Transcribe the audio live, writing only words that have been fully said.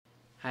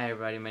Hi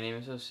everybody, my name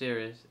is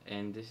Osiris,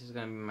 and this is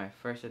going to be my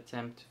first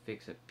attempt to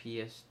fix a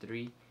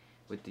PS3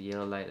 with the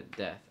yellow light of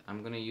death.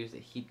 I'm going to use the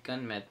heat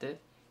gun method,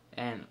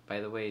 and by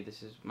the way,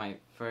 this is my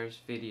first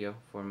video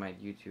for my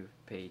YouTube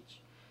page.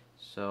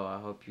 So I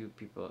hope you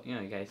people, you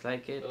guys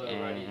like it, and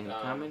any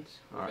comments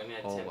are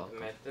all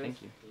welcome.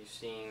 Thank you.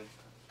 Using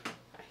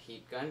a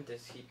heat gun.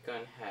 This heat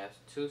gun has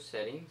two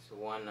settings,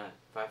 one at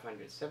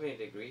 570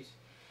 degrees,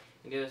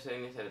 and the other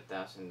setting is at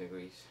 1000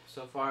 degrees.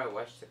 So far I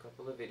watched a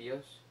couple of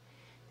videos.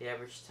 The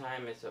average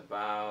time is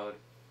about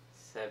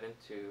 7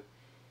 to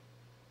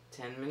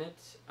 10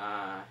 minutes,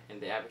 and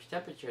the average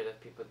temperature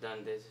that people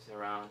done this is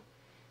around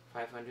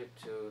 500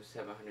 to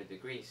 700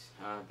 degrees.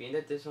 Being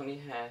that this only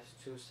has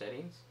two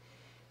settings,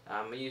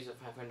 I'm going to use a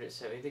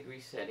 570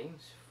 degree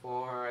settings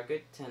for a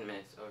good 10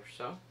 minutes or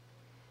so,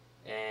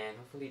 and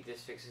hopefully this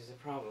fixes the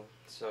problem.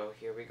 So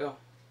here we go.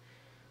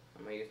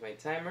 I'm going to use my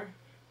timer,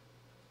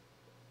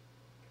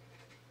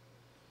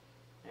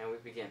 and we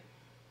begin.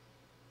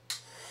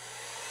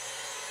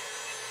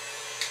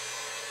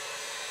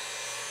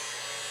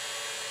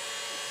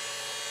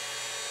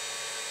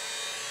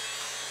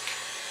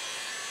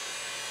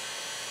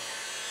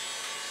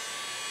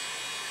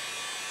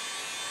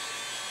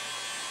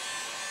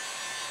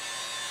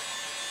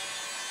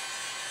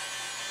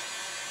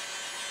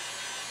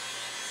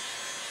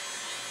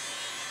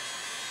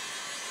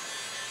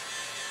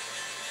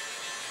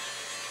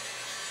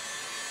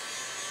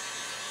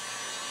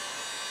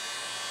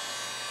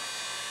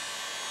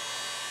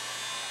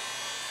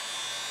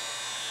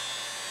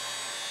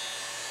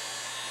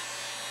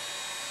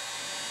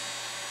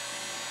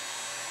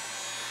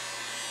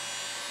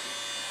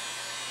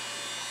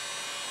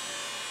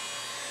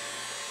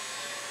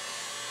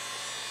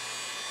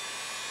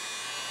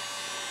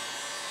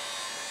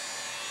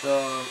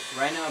 So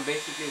right now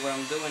basically what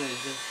I'm doing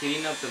is just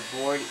heating up the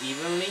board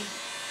evenly,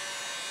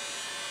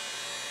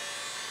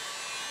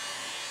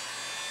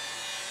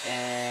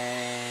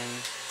 and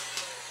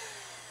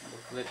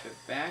we'll flip it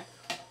back.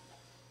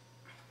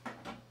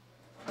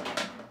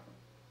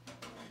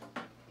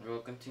 We'll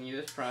continue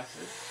this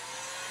process,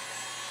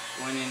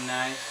 going in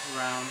nice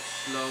round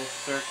slow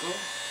circles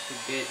to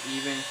get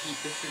even heat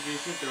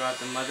distribution throughout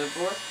the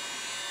motherboard.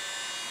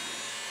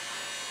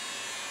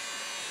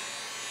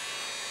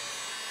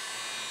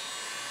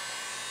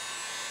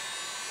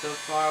 So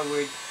far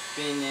we've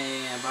been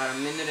about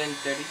 1 minute and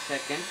 30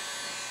 seconds.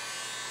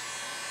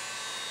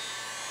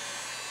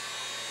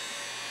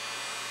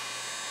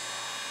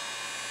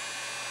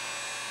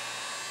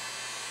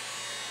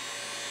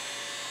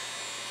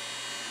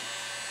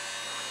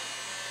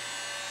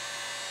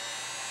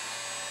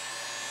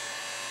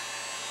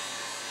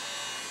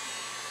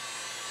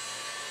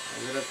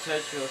 A little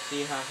touch, you'll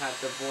see how hot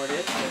the board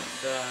is.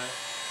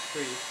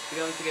 It's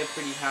going to get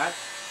pretty hot.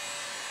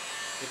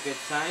 It's a good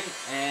sign,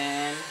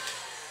 and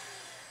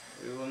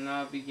we will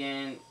now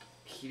begin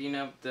heating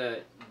up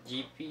the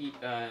the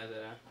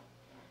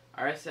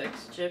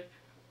RSX chip,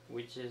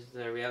 which is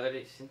the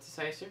reality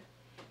synthesizer,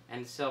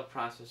 and the cell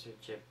processor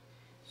chip.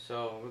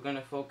 So we're going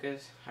to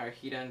focus our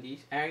heat on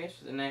these areas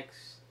for the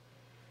next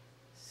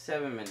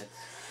 7 minutes.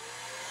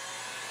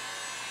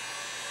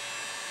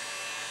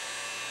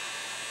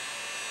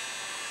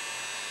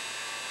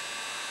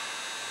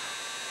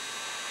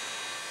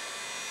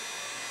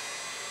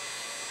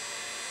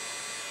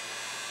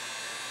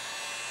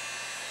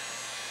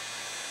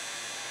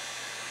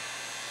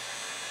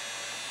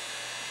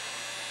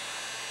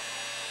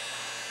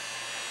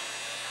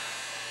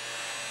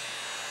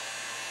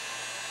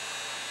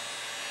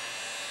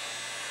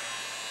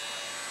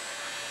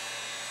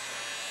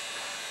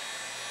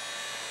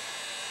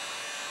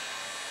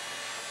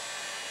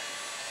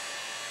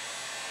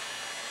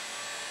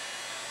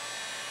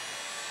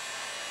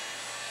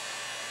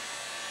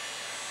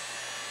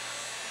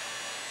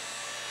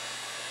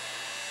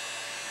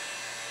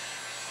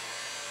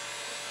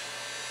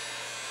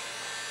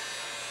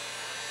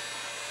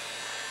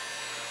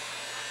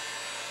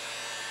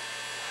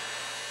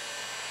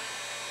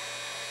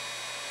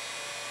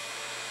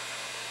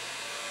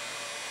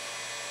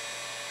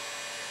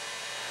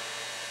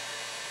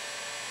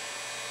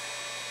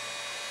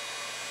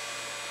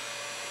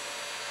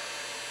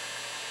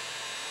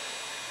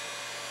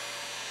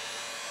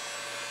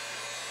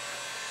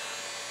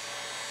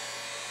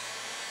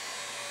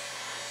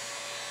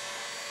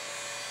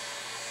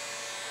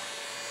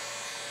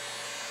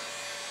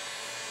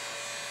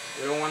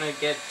 We don't want to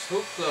get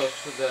too close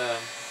to the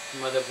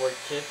motherboard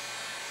chip,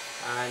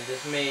 and this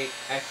may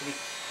actually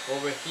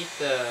overheat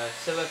the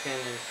silicon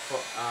and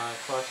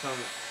cause some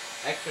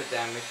extra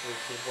damage,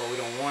 which is what we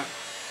don't want.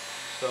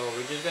 So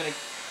we're just going to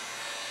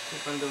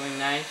keep on doing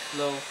nice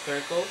slow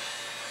circles.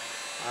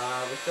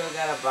 We still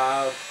got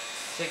about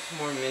 6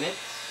 more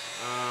minutes,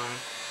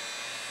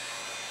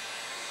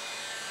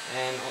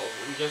 and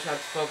we just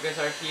have to focus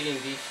our heating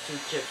these two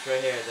chips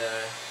right here,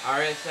 the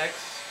RSX,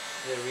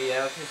 the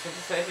reality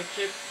synthesizer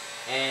chip,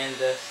 and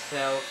the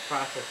cell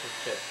processor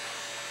chip.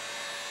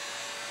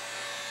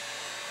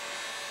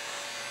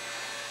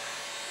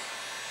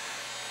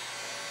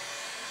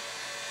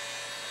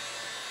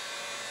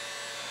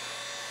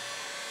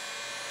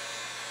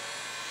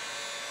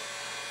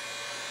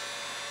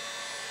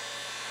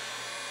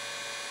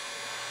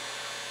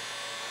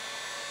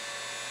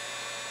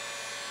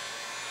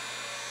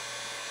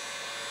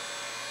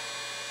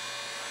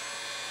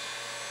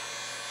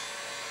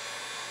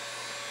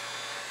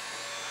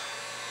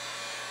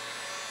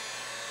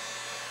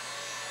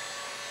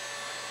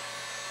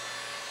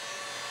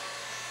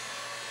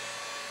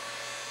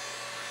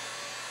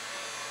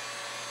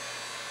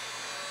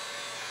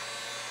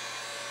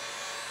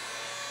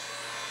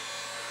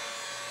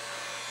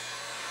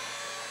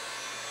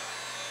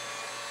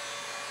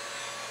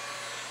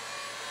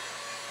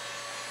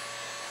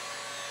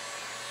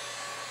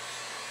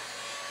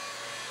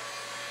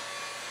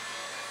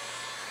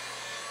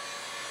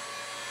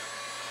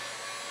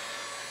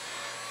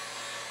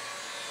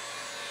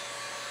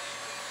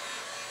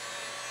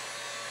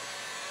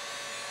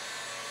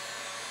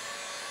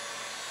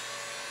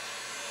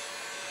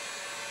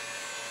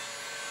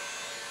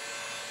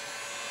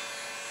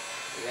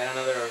 We got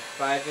another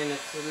 5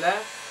 minutes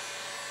left.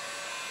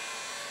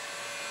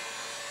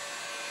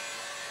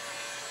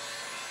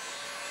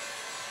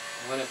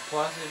 I'm gonna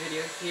pause the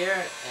video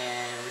here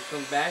and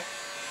resume back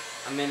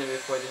a minute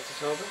before this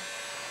is over.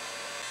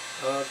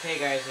 Okay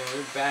guys, and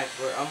we're back.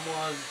 We're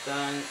almost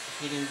done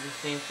heating this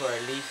thing for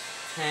at least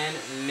 10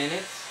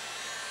 minutes.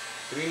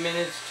 3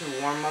 minutes to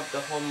warm up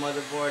the whole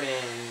motherboard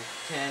and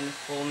 10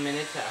 full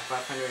minutes at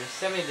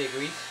 570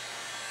 degrees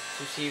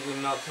to see if we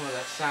melt some of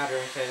that solder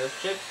inside those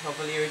chips.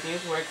 Hopefully everything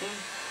is working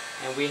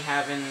and we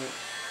haven't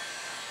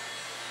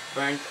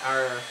burnt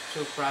our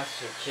two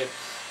processor chips.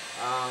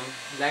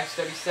 Next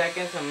 30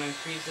 seconds, I'm going to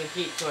increase the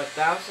heat to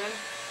 1000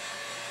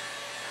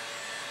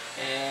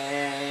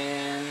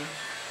 and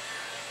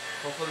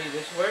hopefully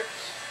this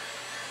works.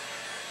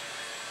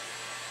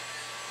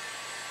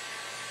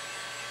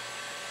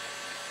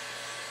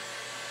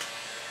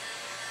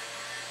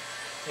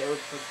 Okay, we'll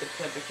put the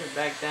temperature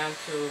back down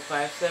to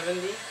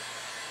 570.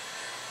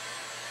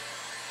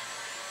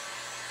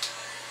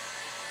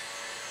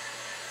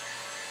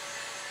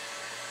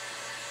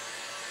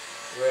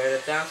 We're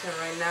at 1000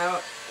 right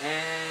now,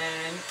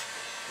 and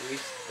we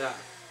stop.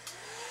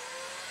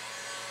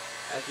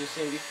 As you've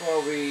seen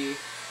before, we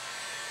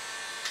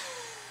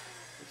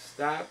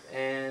stop,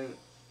 and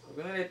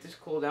we're gonna let this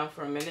cool down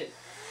for a minute.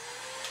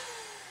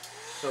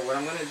 So what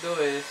I'm gonna do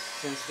is,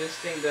 since this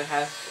thing that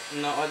has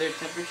no other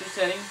temperature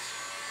settings,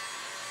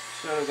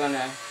 so we're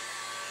gonna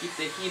keep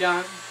the heat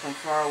on from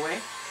far away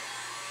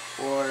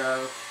for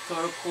a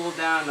total cool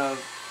down of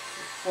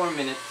 4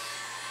 minutes.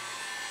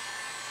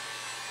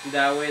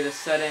 That way the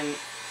sudden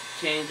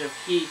change of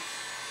heat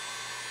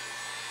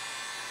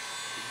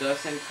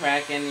doesn't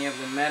crack any of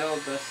the metal,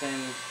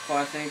 doesn't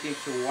cause anything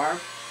to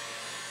warp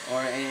or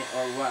any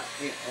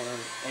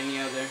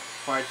other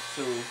parts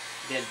to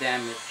get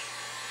damaged.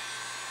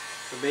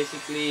 So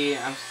basically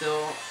I'm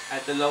still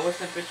at the lowest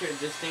temperature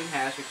this thing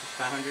has, which is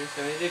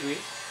 570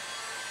 degrees.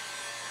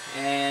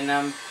 And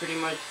I'm pretty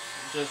much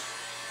just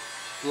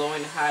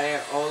blowing hot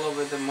air all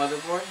over the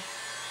motherboard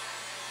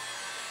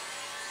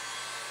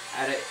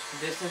at a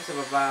distance of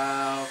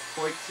about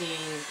 14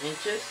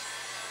 inches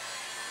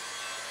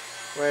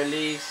for at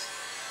least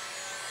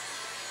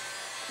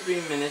 3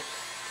 minutes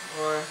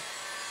or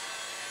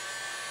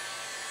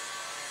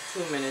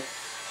 2 minutes.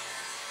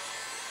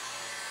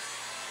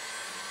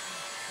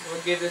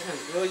 We'll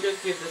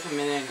just give this a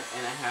minute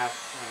and a half.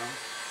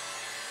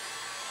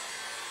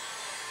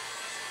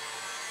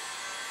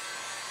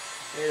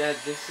 Okay, that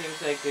this seems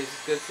like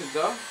it's good to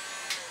go.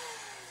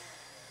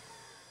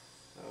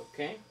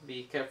 Okay,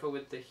 be careful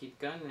with the heat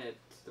gun.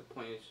 The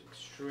point is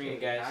extremely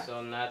guys, hot.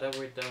 So now that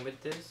we're done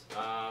with this,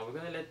 we're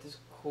gonna let this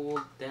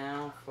cool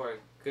down for a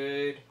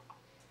good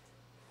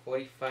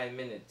 45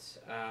 minutes.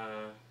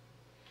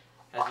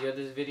 As the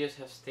other videos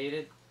have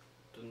stated,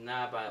 do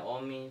not, by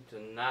all means, do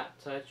not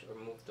touch or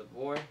move the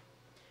board.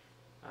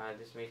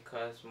 This may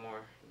cause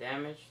more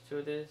damage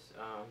to this.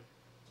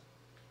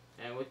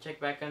 And we'll check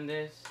back on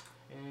this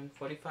in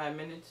 45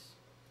 minutes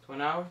to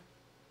an hour.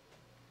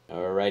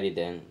 Alrighty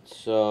then,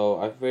 so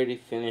I've already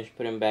finished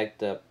putting back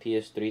the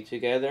PS3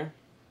 together.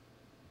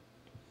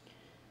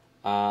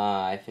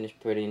 I finished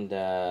putting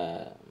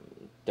the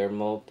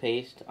thermal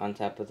paste on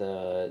top of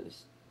the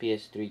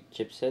PS3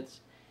 chipsets,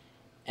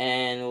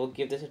 and we'll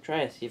give this a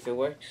try, see if it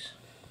works.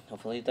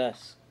 Hopefully it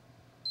does.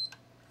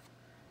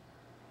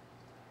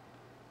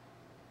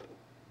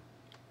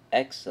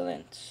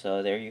 Excellent,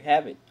 so there you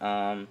have it.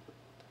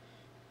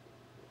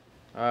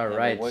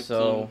 Alright,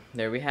 so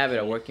there we have it,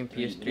 a working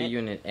PS3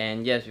 unit.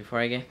 And yes, before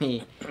I get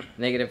any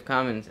negative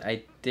comments,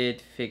 I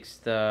did fix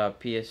the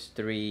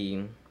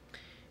PS3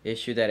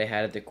 issue that I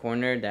had at the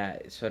corner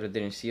that sort of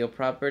didn't seal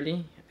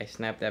properly. I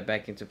snapped that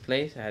back into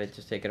place. I had to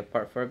just take it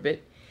apart for a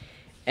bit.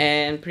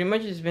 And pretty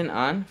much it's been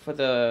on for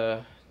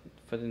the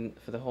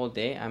whole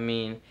day. I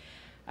mean,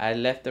 I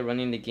left it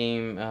running the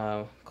game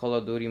Call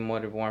of Duty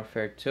Modern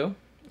Warfare 2.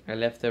 I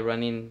left it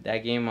running that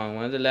game on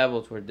one of the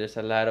levels where there's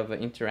a lot of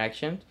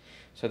interaction.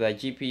 So that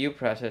GPU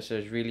processor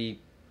is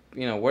really,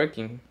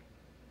 working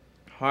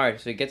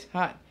hard, so it gets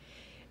hot,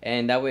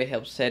 and that way it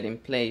helps set in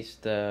place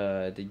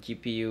the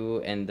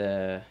GPU and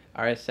the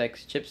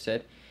RSX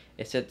chipset.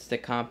 It sets the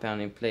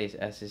compound in place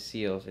as it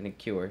seals and it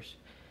cures.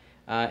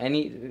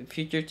 Any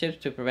future tips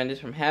to prevent this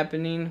from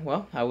happening?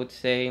 Well, I would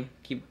say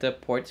keep the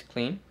ports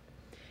clean.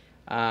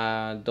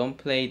 Don't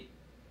play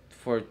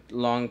for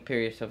long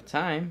periods of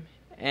time,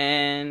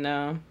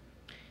 and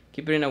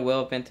keep it in a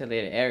well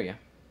ventilated area.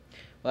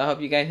 Well, I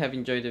hope you guys have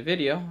enjoyed the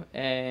video,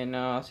 and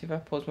I'll see if I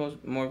post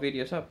more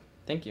videos up.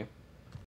 Thank you.